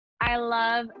I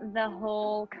love the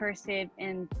whole cursive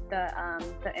in the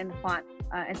font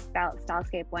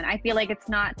Stylescape one. I feel like it's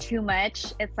not too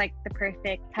much. It's like the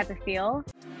perfect type of feel.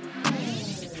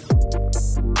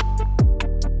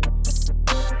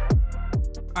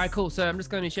 All right, cool. So I'm just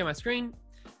going to share my screen.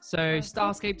 So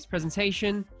Stylescapes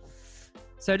presentation.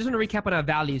 So I just want to recap on our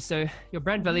values. So your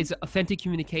brand values are authentic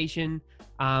communication,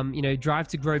 drive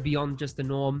to grow beyond just the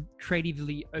norm,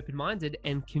 creatively open-minded,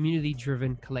 and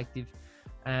community-driven collective.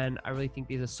 And I really think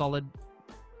these are solid.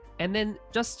 And then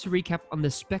just to recap on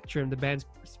the spectrum, the band's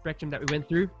spectrum that we went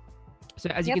through. So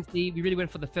as you can see, we really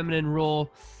went for the feminine, raw,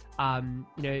 a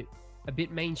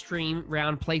bit mainstream,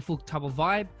 round, playful type of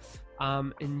vibe.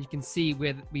 And you can see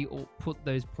where we all put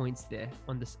those points there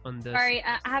on this. Sorry,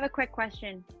 I have a quick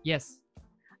question. Yes.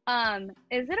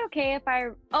 Is it okay if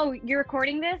you're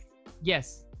recording this?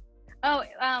 Yes. Oh,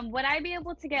 would I be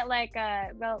able to get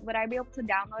would I be able to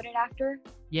download it after?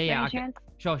 Yeah.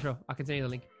 Sure. I can send you the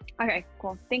link. Okay,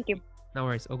 cool. Thank you. No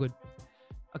worries. All good.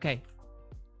 Okay.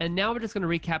 And now we're just going to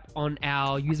recap on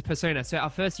our user persona. So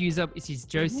our first user is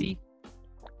Josie.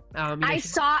 I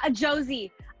saw a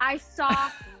Josie. I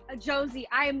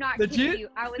am not kidding you.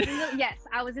 I was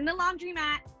in the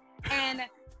laundromat and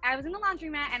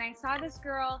I saw this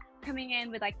girl coming in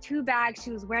with like 2 bags.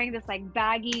 She was wearing this like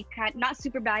baggy, not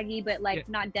super baggy, but like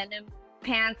not denim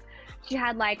pants. She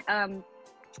had like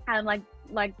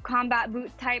combat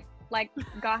boot type, like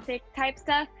gothic type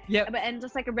stuff. And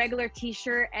just like a regular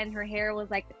t-shirt, and her hair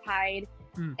was like tied.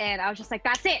 And I was just like,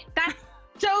 that's it. That's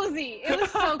Josie. It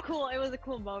was so cool. It was a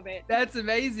cool moment. That's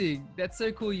amazing. That's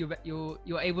so cool.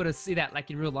 You're able to see that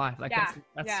like in real life. Like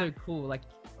that's so cool. Like,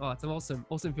 oh, it's an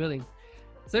awesome feeling.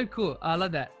 So cool. I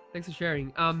love that. Thanks for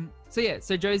sharing.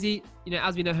 So Josie,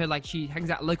 as we know her, like she hangs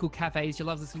out at local cafes. She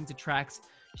loves listening to tracks.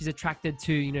 She's attracted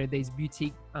to, these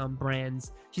boutique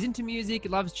brands. She's into music,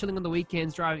 loves chilling on the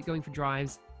weekends, going for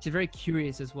drives. She's very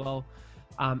curious as well.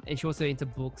 And she's also into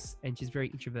books, and she's very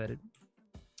introverted.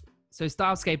 So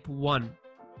Stylescape 1,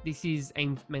 this is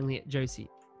aimed mainly at Josie.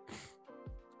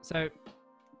 So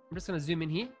I'm just going to zoom in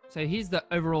here. So here's the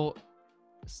overall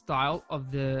style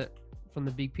from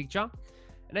the big picture.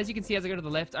 And as you can see, as I go to the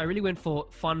left, I really went for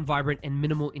fun, vibrant, and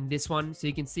minimal in this one. So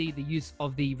you can see the use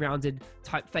of the rounded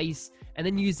typeface, and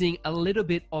then using a little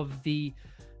bit of the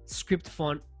script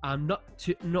font, not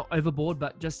overboard,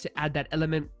 but just to add that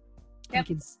element.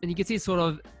 You can see sort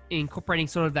of incorporating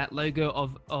sort of that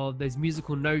logo of those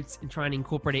musical notes and trying to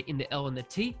incorporate it in the L and the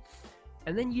T.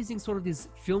 And then using sort of this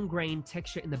film grain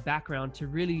texture in the background to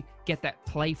really get that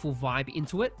playful vibe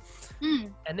into it.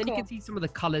 And then you can see some of the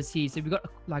colors here. So we've got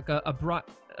like a bright,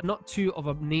 not too of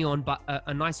a neon, but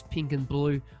a nice pink and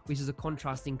blue, which is a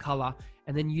contrasting color.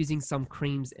 And then using some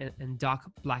creams and dark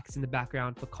blacks in the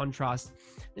background for contrast.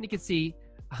 Then you can see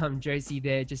Josie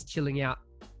there just chilling out.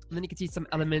 And then you can see some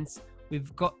elements.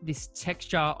 We've got this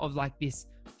texture of like this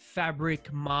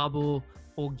fabric, marble,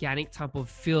 organic type of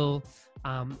feel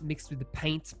mixed with the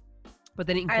paint, but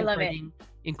then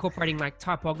incorporating like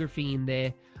typography in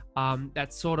there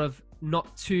that's sort of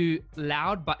not too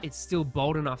loud, but it's still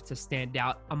bold enough to stand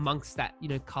out amongst that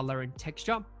color and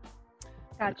texture.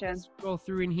 Gotcha. Scroll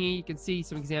through in here, you can see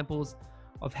some examples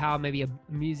of how maybe a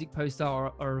music poster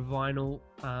or a vinyl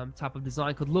type of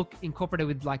design could look, incorporated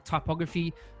with like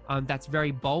typography that's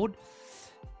very bold.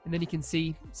 And then you can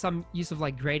see some use of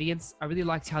like gradients. I really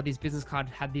liked how this business card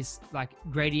had this like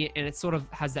gradient, and it sort of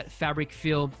has that fabric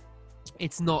feel.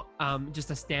 It's not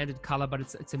just a standard color, but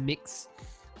it's a mix,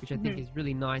 which I think is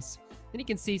really nice. Then you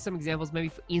can see some examples maybe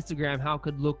for Instagram, how it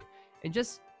could look, and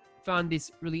just found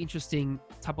this really interesting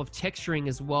type of texturing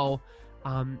as well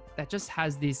that just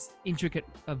has this intricate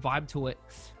vibe to it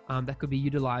that could be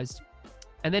utilized.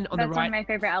 And then on the right, that's one of my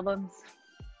favorite albums.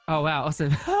 Oh, wow.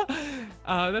 Awesome.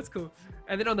 That's cool.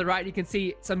 And then on the right, you can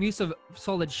see some use of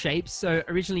solid shapes. So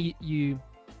originally you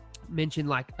mentioned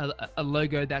like a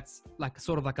logo that's like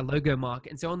sort of like a logo mark.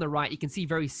 And so on the right, you can see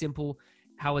very simple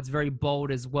how it's very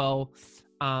bold as well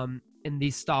in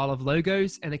this style of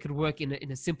logos. And they could work in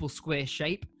a simple square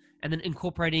shape. And then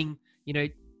incorporating,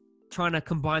 trying to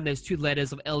combine those 2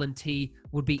 letters of L and T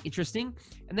would be interesting.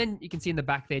 And then you can see in the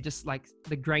back there, just like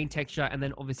the grain texture, and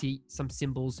then obviously some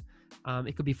symbols.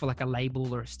 It could be for like a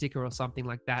label or a sticker or something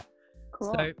like that.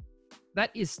 Cool. So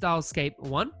that is Stylescape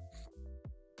 1.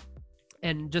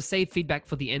 And just save feedback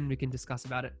for the end. We can discuss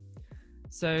about it.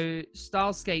 So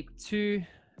Stylescape 2.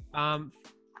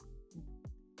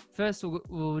 First,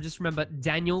 we'll just remember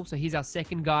Daniel. So he's our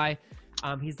second guy.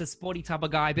 He's the sporty type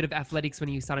of guy, a bit of athletics when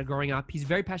he started growing up. He's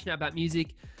very passionate about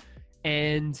music,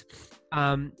 and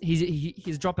he's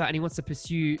a dropout, and he wants to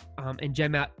pursue and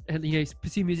jam out,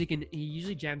 pursue music, and he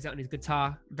usually jams out on his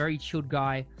guitar. Very chilled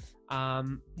guy.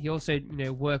 He also,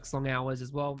 works long hours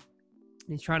as well.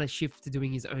 He's trying to shift to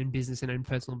doing his own business and own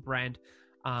personal brand.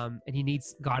 And he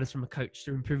needs guidance from a coach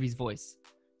to improve his voice.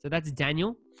 So that's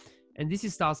Daniel. And this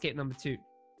is Stylescape number 2.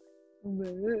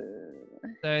 Whoa.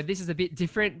 So this is a bit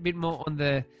different, a bit more on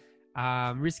the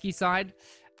risky side.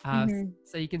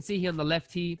 So you can see here on the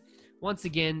left here, once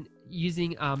again,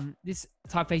 using this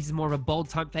typeface is more of a bold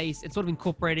typeface. It's sort of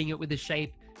incorporating it with the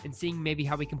shape and seeing maybe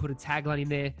how we can put a tagline in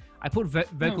there. I put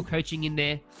vocal coaching in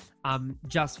there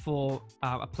just for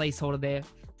a placeholder there.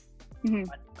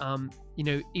 But,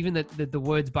 even the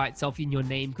words by itself in your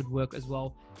name could work as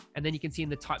well. And then you can see in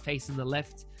the typeface on the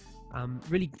left,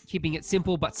 really keeping it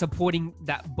simple, but supporting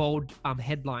that bold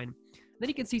headline. Then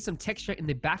you can see some texture in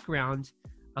the background,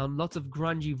 lots of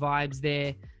grungy vibes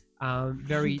there,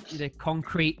 very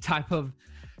concrete type of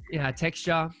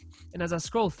texture. And as I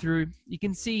scroll through, you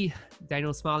can see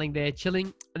Daniel smiling there,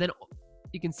 chilling. And then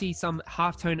you can see some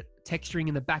halftone texturing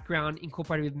in the background,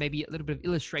 incorporated with maybe a little bit of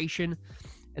illustration,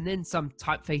 and then some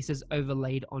typefaces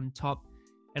overlaid on top.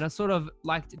 And I sort of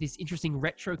liked this interesting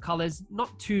retro colors,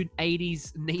 not too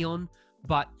 80s neon,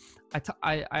 but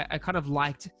I kind of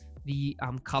liked the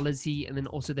colors here, and then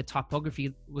also the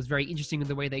typography was very interesting in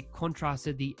the way they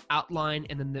contrasted the outline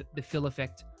and then the fill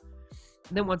effect.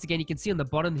 And then once again, you can see on the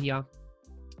bottom here,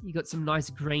 you got some nice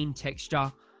grain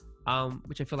texture,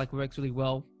 which I feel like works really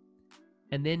well.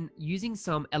 And then using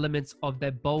some elements of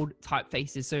their bold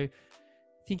typefaces. So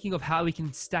thinking of how we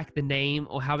can stack the name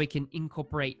or how we can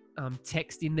incorporate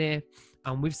text in there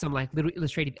with some like little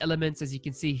illustrative elements, as you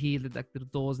can see here, like little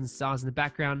doors and stars in the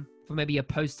background for maybe a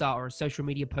poster or a social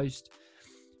media post.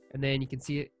 And then you can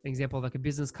see an example of like a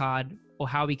business card, or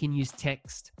how we can use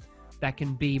text that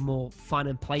can be more fun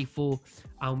and playful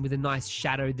with a nice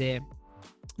shadow there.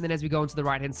 And then as we go onto the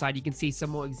right hand side, you can see some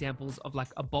more examples of like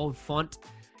a bold font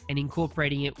and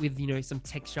incorporating it with some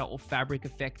texture or fabric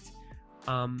effect.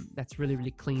 That's really,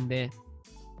 really clean there.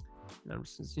 And I'm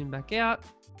just gonna zoom back out.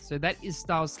 So that is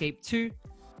Stylescape 2.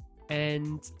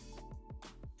 And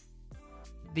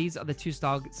these are the two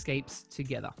Stylescapes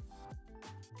together.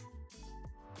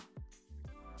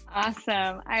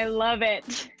 Awesome. I love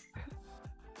it.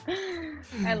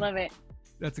 I love it.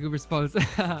 That's a good response.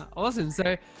 Awesome.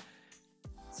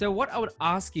 So what I would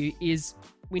ask you is,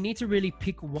 we need to really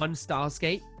pick one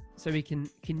Stylescape so we can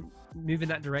move in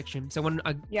that direction. So when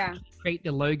I create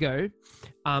the logo,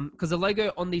 because the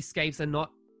logo on these scapes are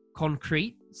not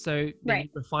concrete, so they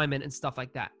need refinement and stuff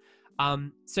like that.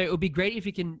 So it would be great if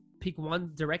you can pick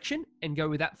one direction and go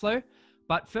with that flow.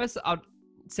 But first, I'd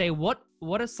say what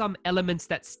are some elements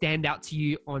that stand out to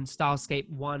you on Stylescape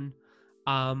 1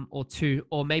 or 2,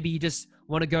 or maybe you just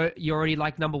want to go, you already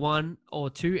like number 1 or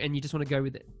 2 and you just want to go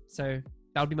with it. So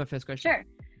that would be my first question. Sure.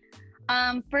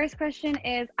 First question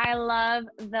is, I love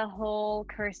the whole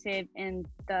cursive in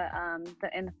the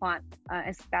font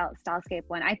Stylescape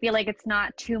 1. I feel like it's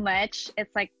not too much.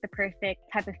 It's like the perfect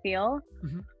type of feel.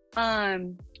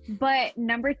 But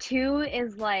number 2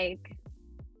 is like,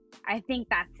 I think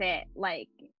that's it. Like,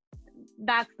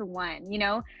 that's the one,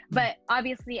 But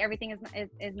obviously everything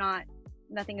is not,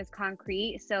 nothing is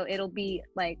concrete, so it'll be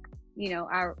like,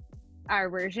 our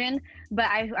version. But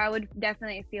I would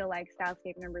definitely feel like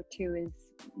Stylescape number 2 is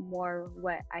more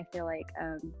what I feel like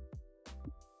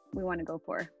we want to go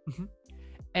for.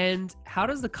 And how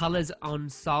does the colors on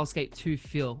Stylescape 2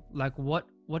 feel? Like, what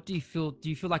do you feel? Do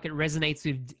you feel like it resonates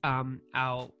with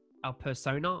our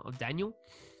persona of Daniel?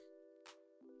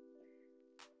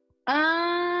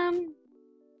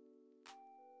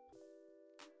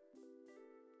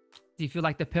 Do you feel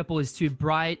like the purple is too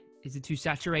bright? Is it too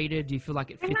saturated? Do you feel like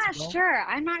it fits?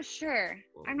 I'm not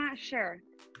sure.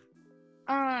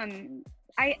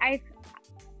 I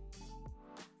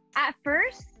at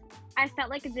first I felt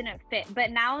like it didn't fit,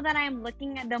 but now that I'm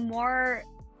looking at, the more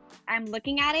I'm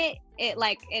looking at it,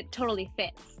 it totally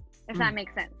fits, if that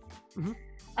makes sense.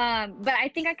 But I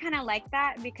think I kind of like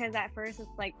that, because at first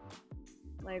it's like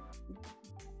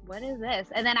what is this?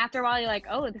 And then after a while you're like,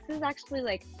 oh, this is actually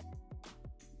like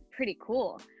pretty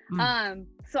cool.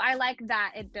 So I like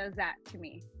that it does that to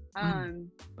me.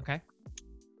 Okay.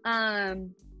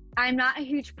 I'm not a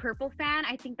huge purple fan.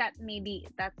 I think that maybe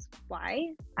that's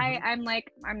why I'm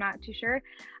not too sure.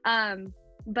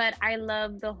 But I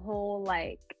love the whole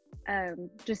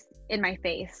just in my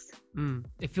face.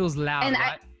 It feels loud, and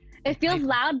right? It feels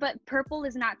loud, but purple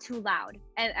is not too loud,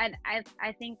 and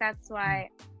I think that's why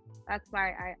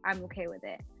I'm okay with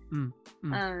it.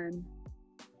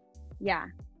 Yeah.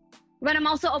 But I'm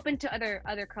also open to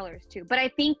other colors too. But I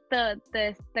think the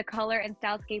color in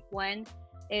Stylescape 1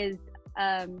 is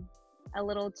a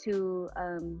little too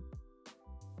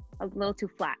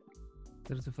flat.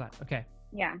 Little too flat. Okay.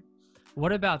 Yeah.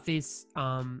 What about this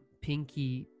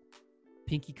pinky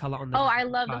color on the? Oh, I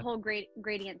love the whole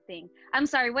gradient thing. I'm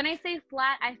sorry. When I say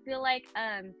flat, I feel like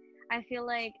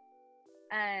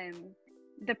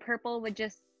the purple would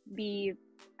just be,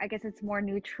 I guess it's more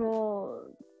neutral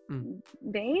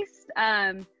based.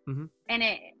 And I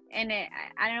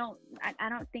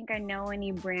don't think I know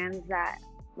any brands that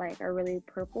like are really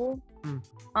purple.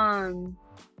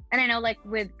 And I know like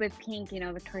with pink, you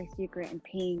know, Victoria's Secret and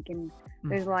pink, and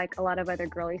there's like a lot of other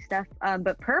girly stuff.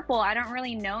 But purple, I don't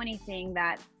really know anything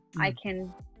that I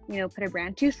can, you know, put a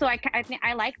brand to. So I think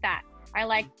I like that. I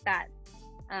like that.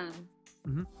 And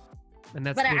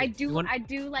that's. But I do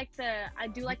like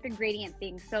the gradient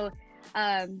thing. So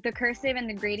the cursive and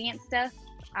the gradient stuff,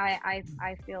 I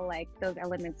feel like those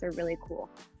elements are really cool.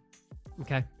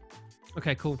 Okay.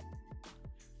 Okay. Cool.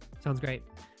 Sounds great.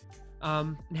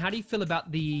 And how do you feel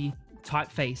about the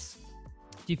typeface?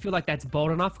 Do you feel like that's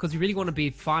bold enough? Because we really want to be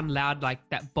fun, loud, like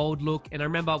that bold look. And I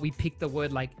remember we picked the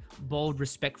word like bold,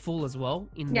 respectful as well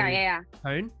in the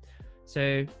tone.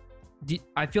 So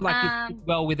I feel like it fits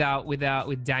well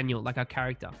with Daniel, like our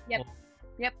character. Yep.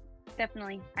 Yep.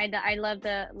 Definitely. I love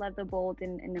the bold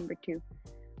in number 2.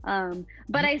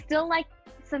 But I still like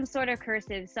some sort of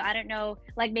cursive. So I don't know,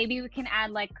 like maybe we can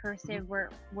add like cursive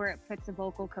where it puts a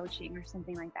vocal coaching or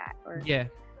something like that. Or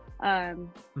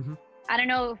I don't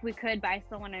know if we could, but I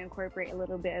still want to incorporate a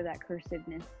little bit of that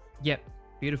cursiveness. Yep.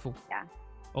 Beautiful. Yeah.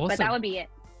 Awesome. But that would be it.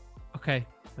 Okay.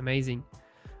 Amazing.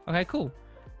 Okay, cool.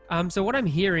 So what I'm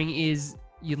hearing is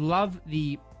you love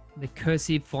the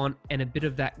cursive font and a bit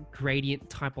of that gradient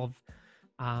type of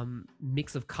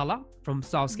mix of color from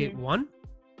Stylescape 1.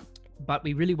 But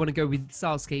we really want to go with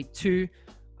Stylescape 2.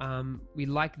 We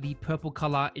like the purple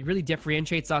color. It really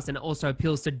differentiates us and it also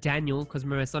appeals to Daniel, because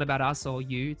remember, it's not about us or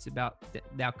you, it's about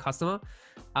our customer.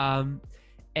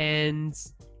 And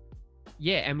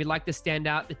we like the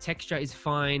standout. The texture is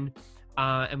fine.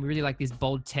 And we really like this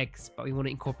bold text, but we want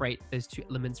to incorporate those 2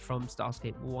 elements from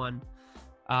Stylescape 1.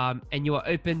 And you are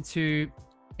open to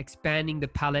expanding the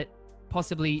palette,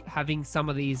 possibly having some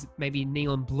of these maybe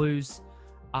neon blues,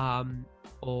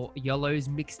 or yellows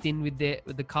mixed in with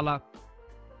the color,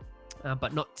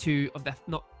 but not too of that.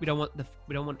 We don't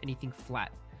want anything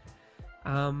flat.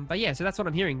 But yeah, so that's what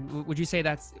I'm hearing. Would you say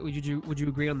would you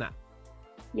agree on that?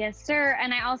 Yes, sir.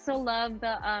 And I also love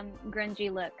the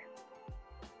grungy look.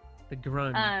 The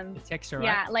grunge, the texture,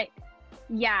 right?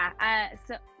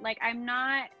 So like I'm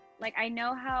not like, I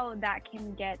know how that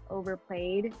can get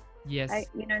overplayed. Yes.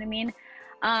 You know what I mean?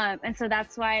 And so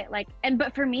that's why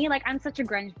but for me, like I'm such a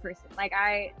grunge person.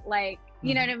 Like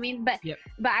you know what I mean? But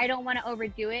I don't want to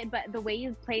overdo it. But the way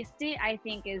you placed it, I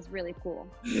think is really cool.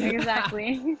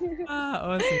 Exactly.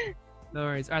 Awesome. No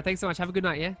worries. All right. Thanks so much. Have a good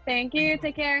night. Yeah. Thank you.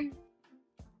 Take care.